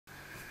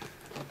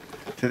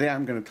Today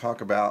I'm going to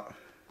talk about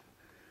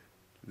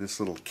this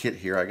little kit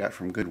here I got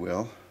from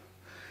Goodwill.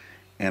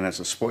 And as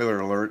a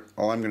spoiler alert,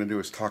 all I'm going to do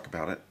is talk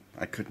about it.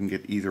 I couldn't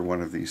get either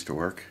one of these to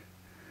work.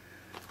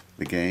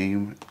 The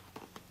game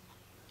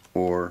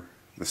or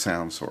the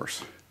sound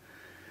source.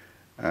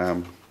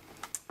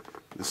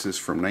 This is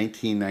from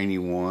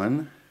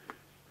 1991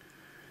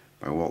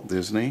 by Walt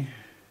Disney.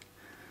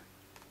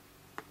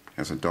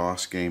 Has a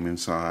DOS game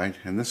inside,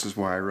 and this is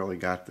why I really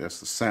got this,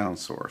 the sound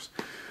source,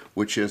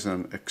 which is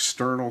an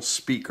external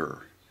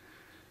speaker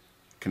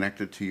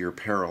connected to your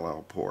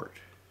parallel port.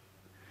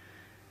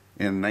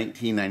 In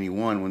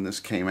 1991, when this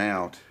came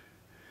out,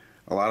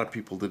 a lot of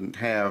people didn't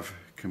have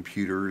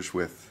computers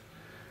with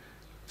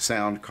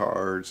sound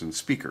cards and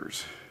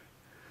speakers.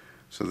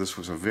 So this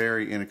was a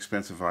very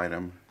inexpensive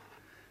item,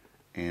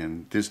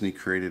 and Disney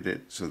created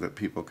it so that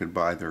people could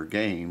buy their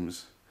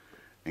games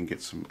and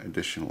get some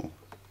additional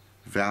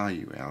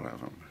value out of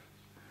them.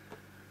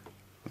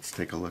 Let's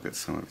take a look at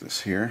some of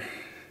this here.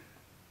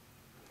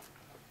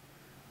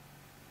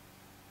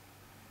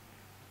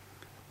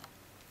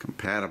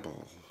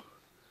 Compatible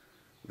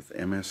with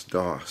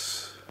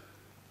MS-DOS.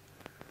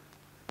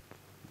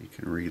 You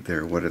can read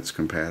there what it's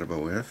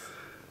compatible with.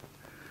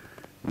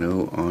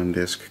 No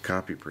on-disk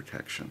copy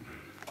protection.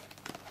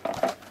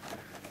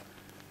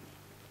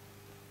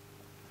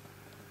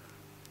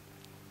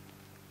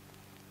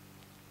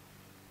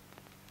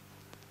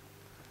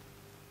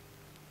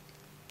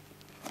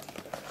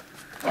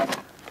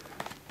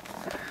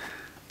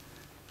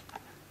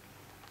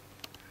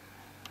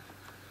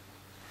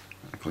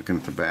 Looking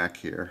at the back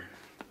here,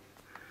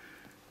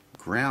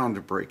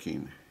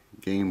 groundbreaking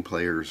game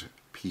player's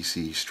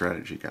PC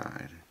strategy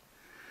guide.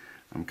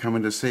 I'm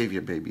coming to save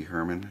you, baby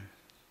Herman.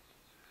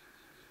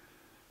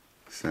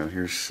 So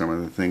here's some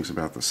of the things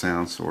about the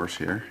sound source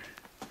here.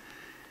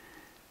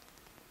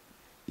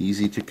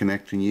 Easy to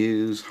connect and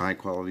use, high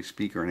quality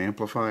speaker and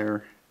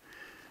amplifier,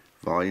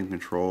 volume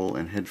control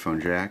and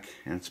headphone jack,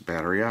 and it's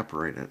battery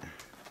operated.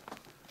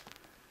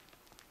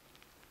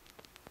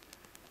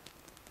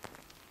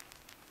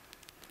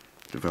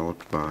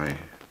 Developed by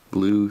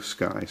Blue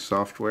Sky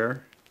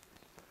Software.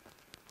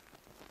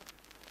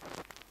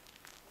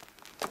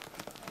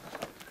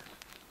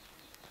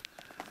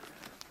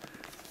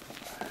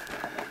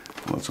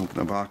 Let's open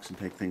the box and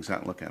take things out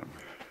and look at them.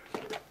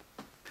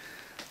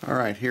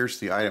 Alright, here's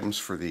the items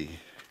for the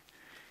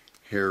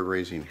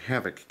Hair-Raising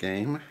Havoc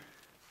game.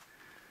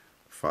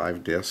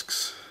 5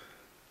 discs.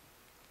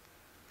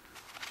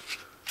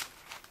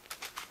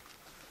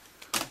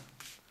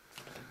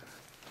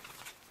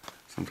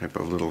 Some type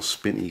of little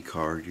spinny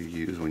card you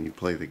use when you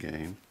play the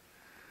game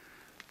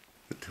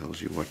that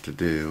tells you what to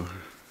do.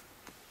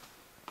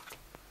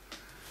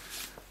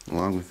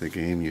 Along with the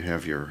game you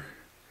have your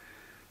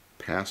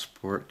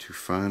passport to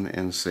fun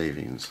and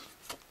savings.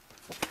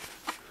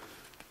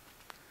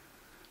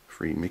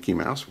 Free Mickey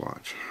Mouse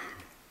watch.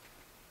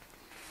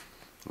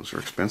 Those are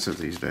expensive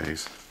these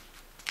days.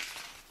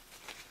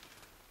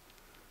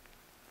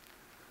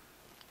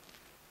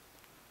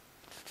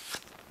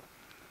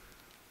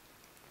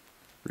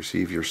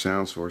 Receive your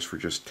sound source for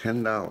just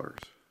 $10.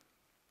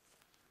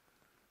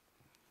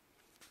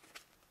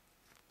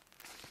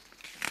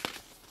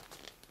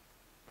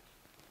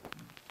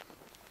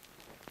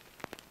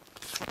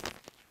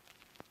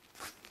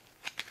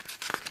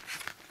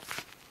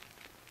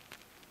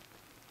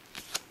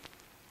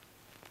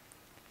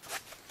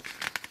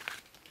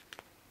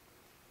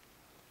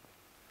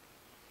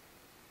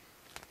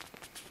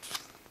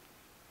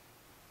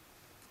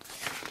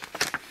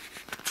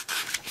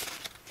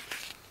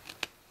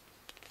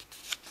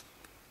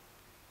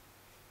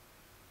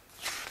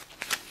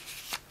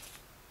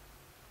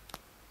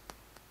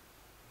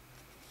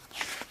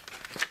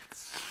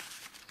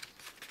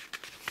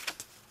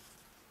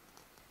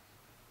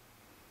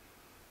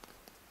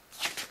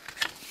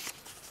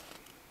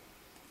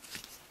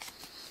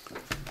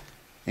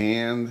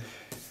 And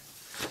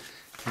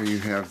here you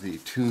have the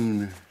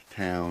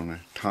Toontown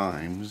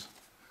Times.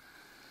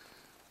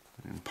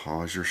 And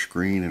pause your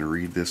screen and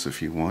read this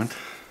if you want.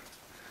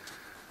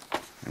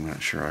 I'm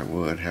not sure I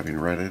would, having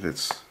read it.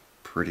 It's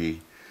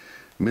pretty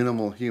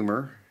minimal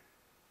humor.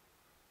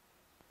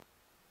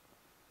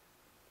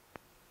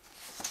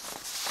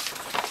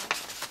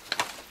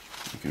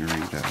 You can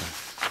read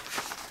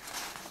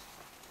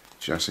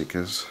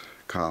Jessica's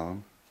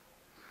column.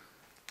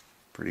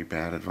 Pretty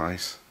bad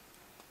advice.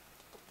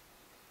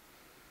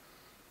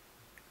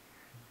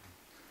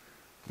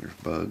 There's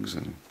Bugs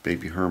and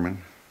Baby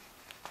Herman.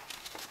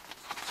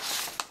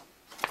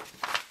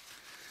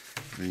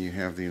 Then you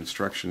have the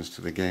instructions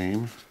to the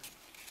game.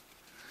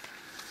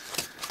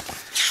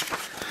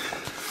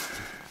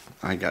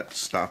 I got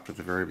stopped at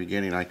the very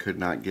beginning. I could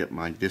not get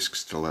my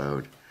discs to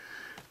load.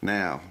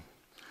 Now,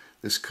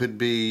 this could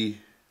be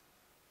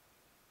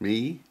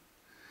me.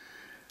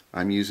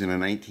 I'm using a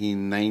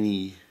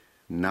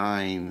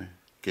 1999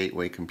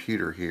 Gateway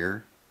computer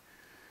here.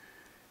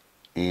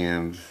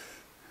 And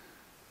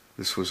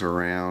this was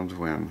around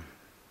when,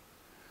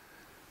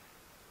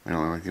 I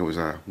don't know, I think it was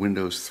a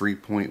Windows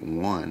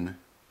 3.1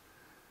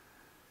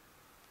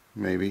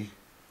 maybe,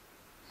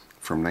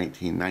 from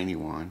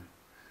 1991.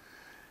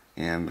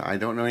 And I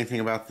don't know anything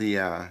about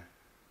the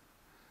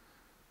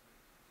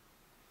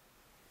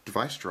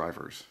device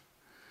drivers.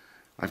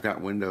 I've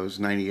got Windows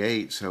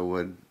 98,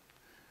 so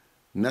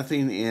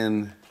nothing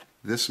in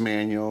this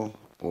manual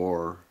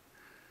or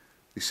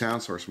the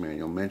sound source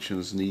manual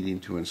mentions needing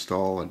to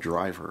install a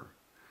driver.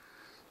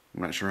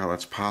 I'm not sure how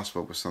that's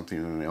possible with something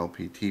in an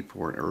LPT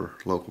port or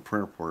local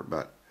printer port,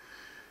 but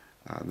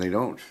they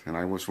don't. And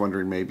I was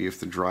wondering maybe if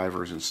the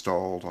driver is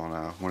installed on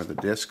one of the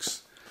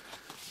disks,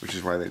 which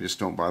is why they just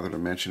don't bother to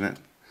mention it.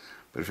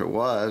 But if it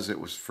was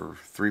for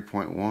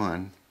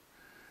 3.1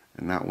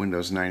 and not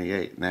Windows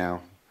 98.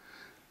 Now,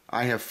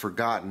 I have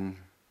forgotten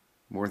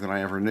more than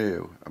I ever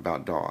knew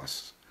about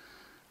DOS.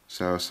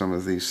 So some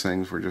of these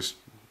things were just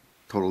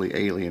totally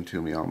alien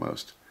to me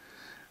almost.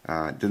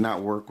 Did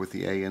not work with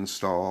the A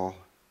install,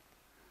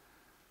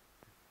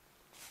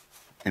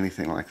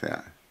 anything like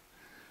that.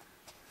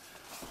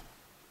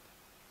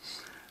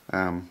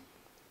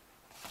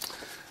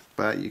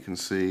 But you can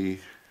see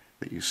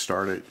that you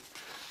start it.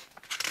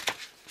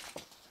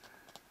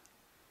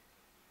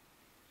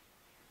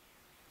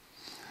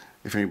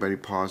 If anybody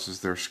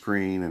pauses their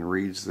screen and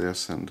reads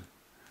this and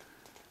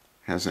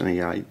has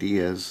any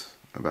ideas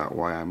about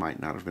why I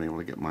might not have been able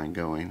to get mine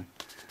going,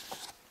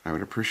 I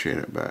would appreciate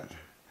it. But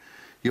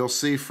you'll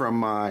see from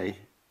my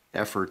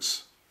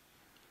efforts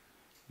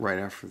right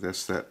after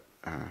this that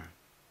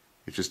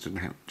it just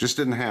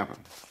didn't happen.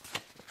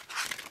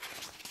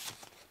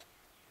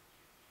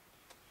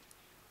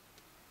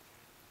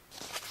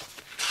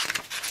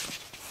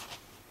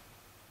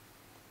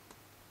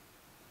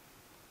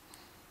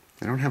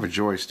 I don't have a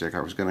joystick. I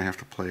was going to have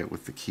to play it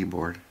with the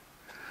keyboard.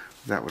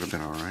 That would have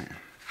been alright.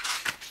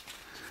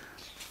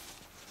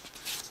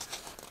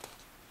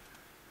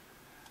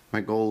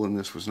 My goal in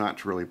this was not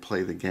to really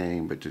play the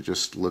game, but to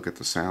just look at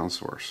the sound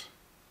source.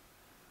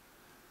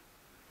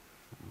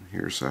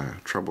 Here's a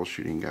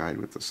troubleshooting guide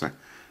with the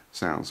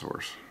sound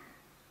source.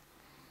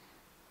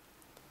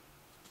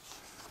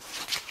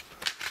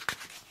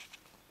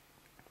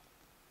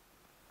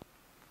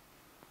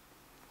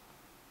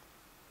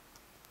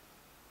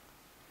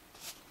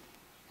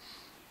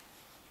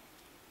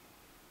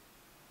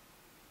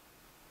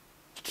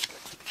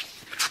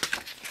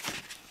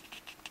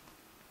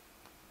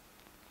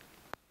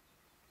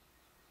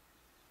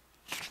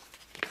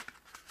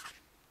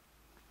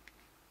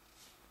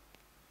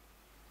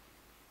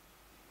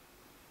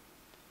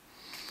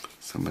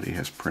 Somebody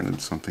has printed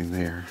something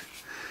there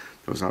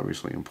that was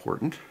obviously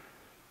important.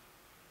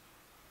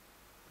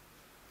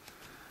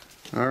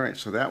 Alright,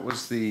 so that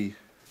was the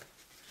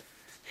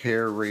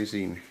hair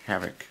raising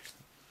Havoc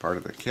part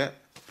of the kit.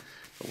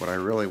 But what I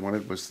really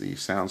wanted was the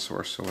sound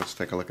source, so let's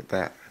take a look at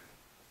that.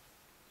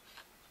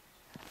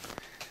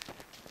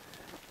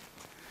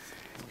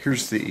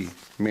 Here's the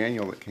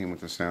manual that came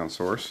with the sound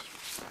source.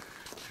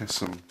 It has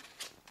some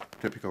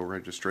typical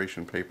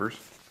registration papers.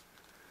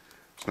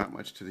 There's not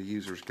much to the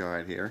user's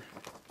guide here.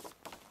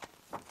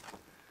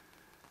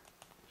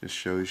 Just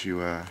shows you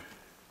how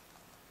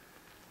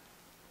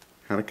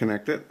to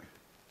connect it.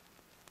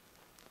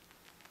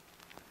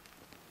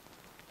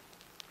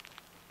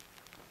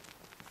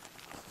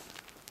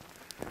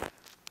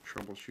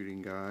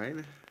 Troubleshooting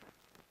guide,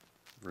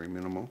 very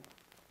minimal.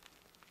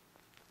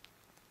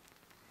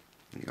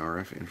 The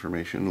RF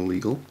information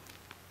legal.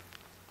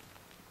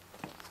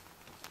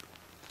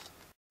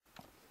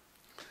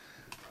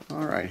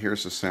 Alright,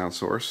 here's the sound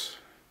source.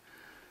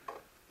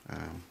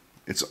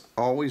 It's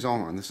always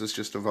on. This is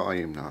just a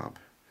volume knob.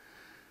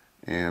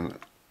 And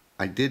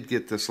I did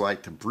get this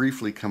light to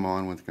briefly come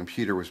on when the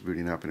computer was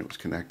booting up and it was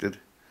connected.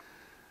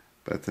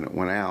 But then it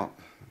went out,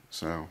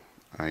 so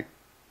I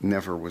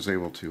never was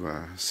able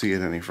to see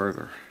it any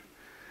further.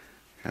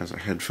 It has a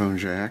headphone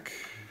jack.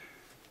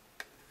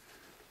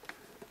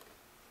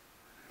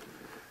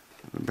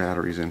 The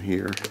battery's in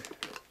here.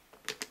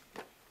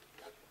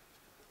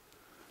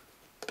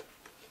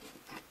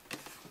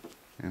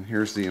 And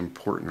here's the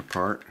important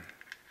part,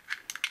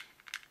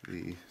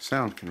 the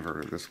sound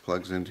converter. This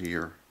plugs into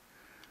your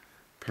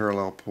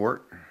parallel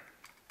port.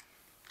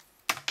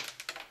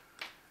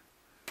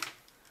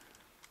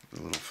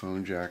 The little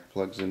phone jack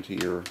plugs into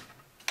your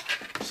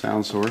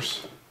sound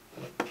source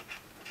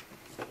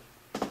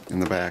in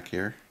the back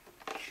here.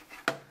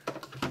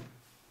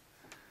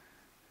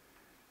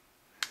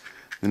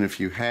 Then if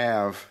you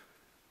have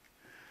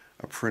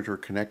a printer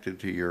connected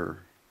to your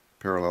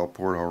parallel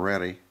port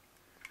already,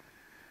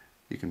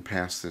 you can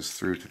pass this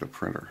through to the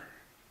printer.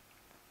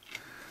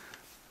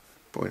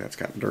 Boy, that's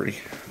gotten dirty.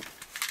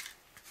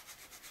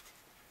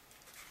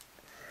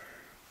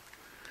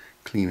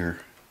 Cleaner.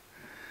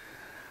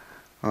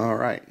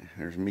 Alright,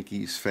 there's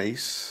Mickey's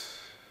face,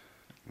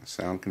 the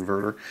sound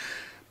converter.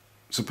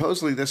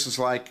 Supposedly this is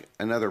like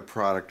another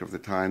product of the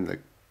time, I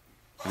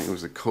think it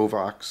was the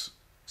Kovacs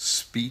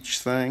speech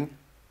thing,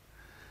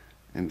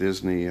 and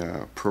Disney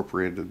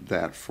appropriated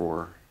that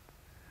for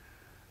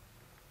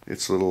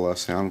its little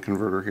sound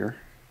converter here.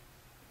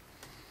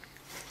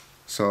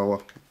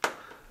 So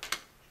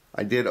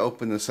I did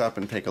open this up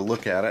and take a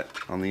look at it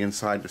on the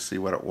inside to see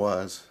what it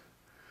was.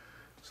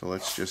 So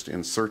let's just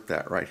insert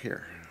that right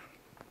here.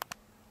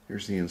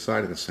 Here's the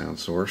inside of the sound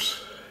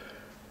source.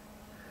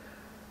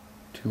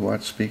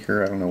 2-watt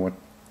speaker. I don't know what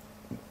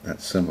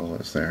that symbol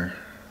is there.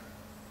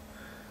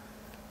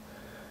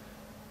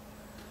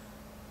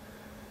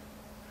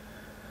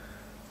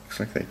 Looks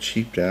like they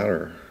cheaped out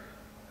or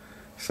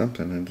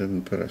something and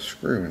didn't put a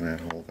screw in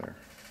that hole there.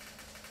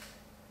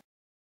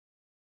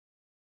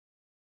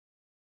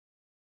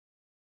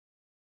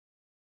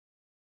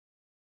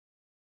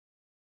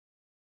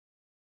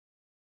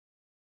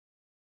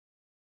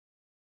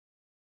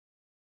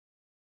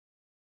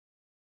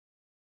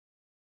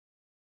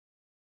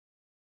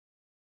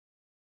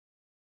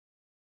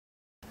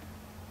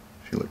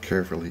 If you look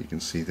carefully, you can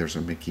see there's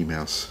a Mickey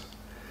Mouse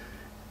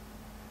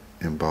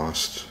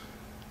embossed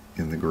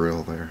in the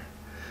grill there.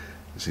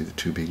 You see the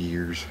 2 big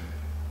ears.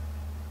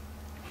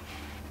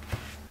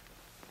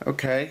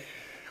 Okay,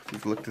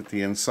 we've looked at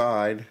the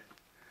inside.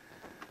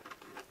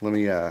 Let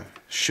me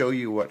show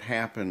you what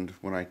happened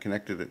when I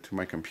connected it to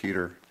my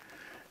computer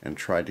and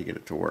tried to get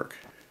it to work.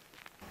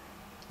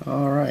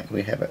 Alright,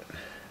 we have it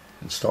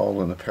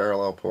installed in the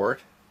parallel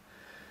port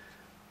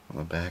on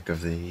the back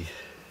of the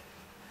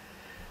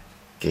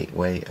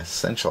Gateway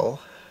Essential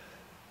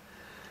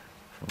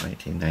from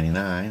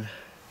 1999.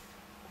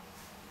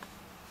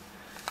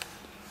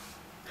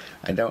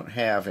 I don't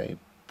have a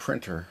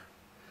printer.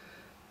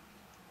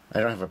 I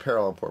don't have a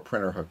parallel port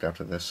printer hooked up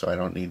to this, so I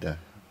don't need to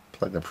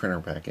plug the printer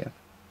back in.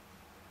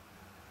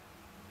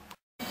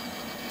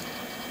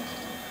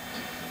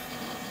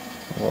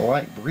 Well, the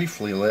light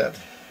briefly lit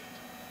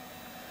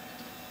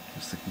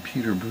as the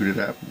computer booted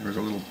up. There was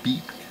a little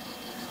beep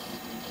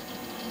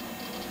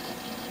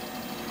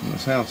from the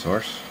sound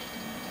source.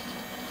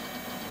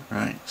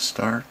 Right,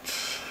 start.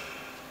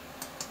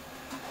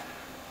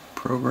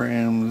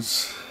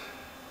 Programs.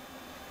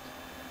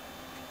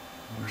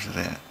 Where's it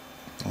at?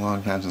 It's a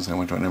long time since I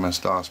went to an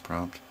MS-DOS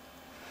prompt.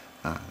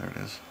 Ah, there it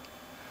is.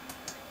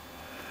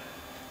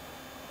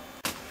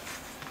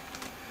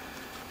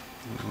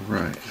 All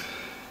right.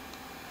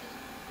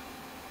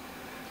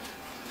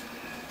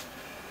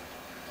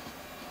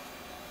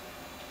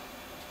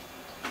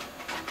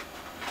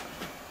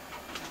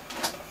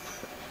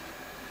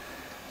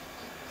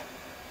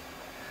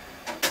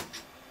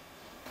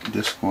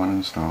 Disk 1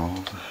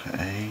 installed.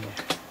 A: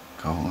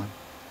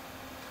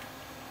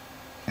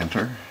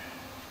 enter.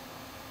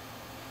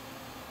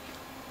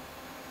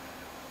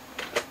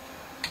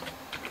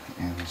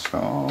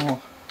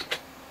 Install.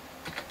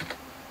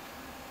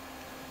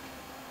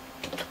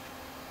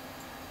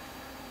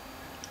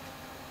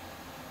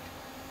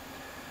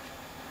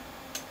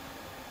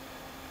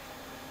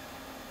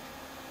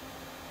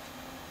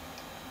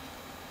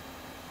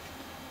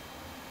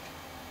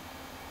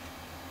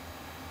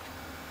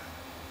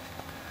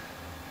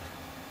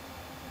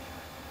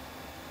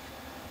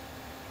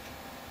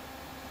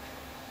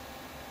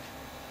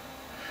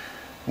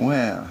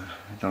 Well,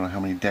 I don't know how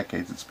many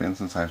decades it's been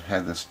since I've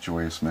had this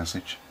joyous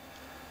message.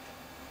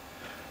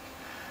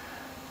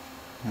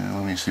 Now,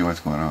 let me see what's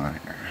going on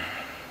here.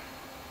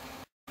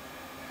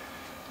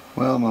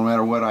 Well, no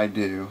matter what I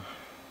do,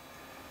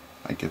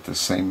 I get this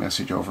same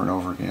message over and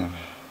over again.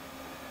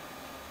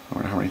 I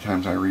wonder how many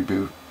times I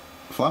reboot.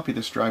 The floppy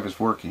disk drive is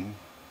working.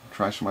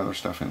 Try some other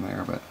stuff in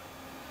there, but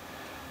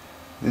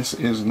this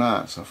is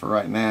not. So for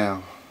right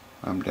now,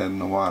 I'm dead in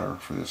the water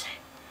for this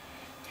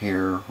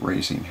Hare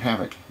raising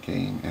Havoc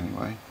game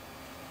anyway.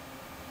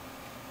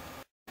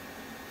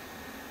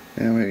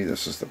 Yeah, maybe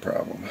this is the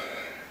problem.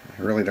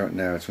 I really don't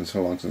know. It's been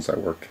so long since I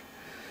worked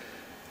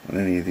on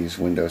any of these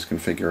Windows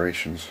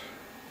configurations.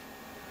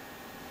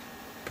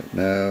 But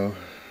no,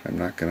 I'm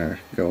not going to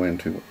go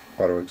into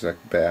AutoExec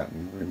BAT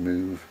and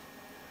remove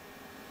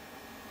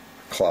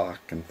clock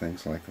and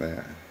things like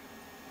that.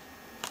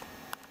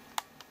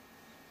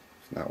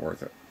 It's not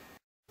worth it.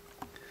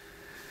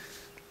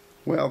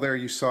 Well, there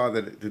you saw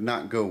that it did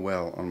not go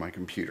well on my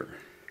computer.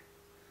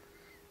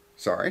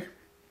 Sorry.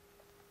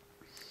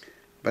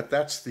 But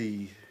that's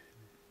the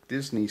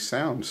Disney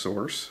sound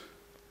source,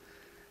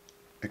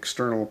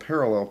 external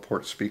parallel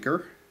port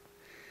speaker,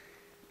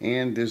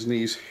 and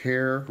Disney's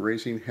Hare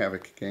Raising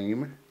Havoc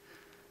game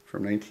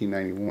from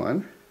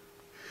 1991.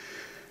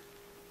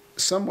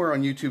 Somewhere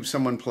on YouTube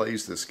someone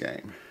plays this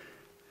game.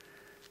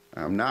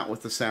 Not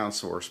with the sound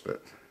source,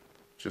 but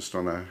just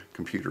on a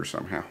computer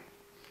somehow.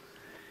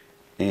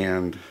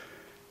 And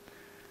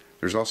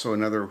there's also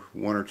another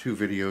 1 or 2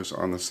 videos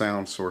on the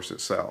sound source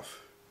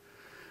itself.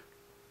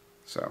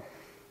 So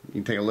you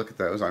can take a look at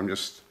those. I'm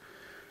just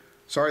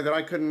sorry that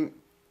I couldn't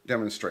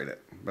demonstrate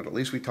it, but at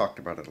least we talked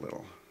about it a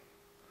little.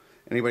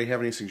 Anybody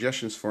have any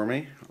suggestions for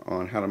me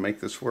on how to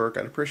make this work?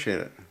 I'd appreciate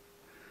it.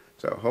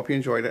 So hope you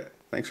enjoyed it.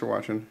 Thanks for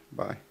watching.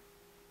 Bye.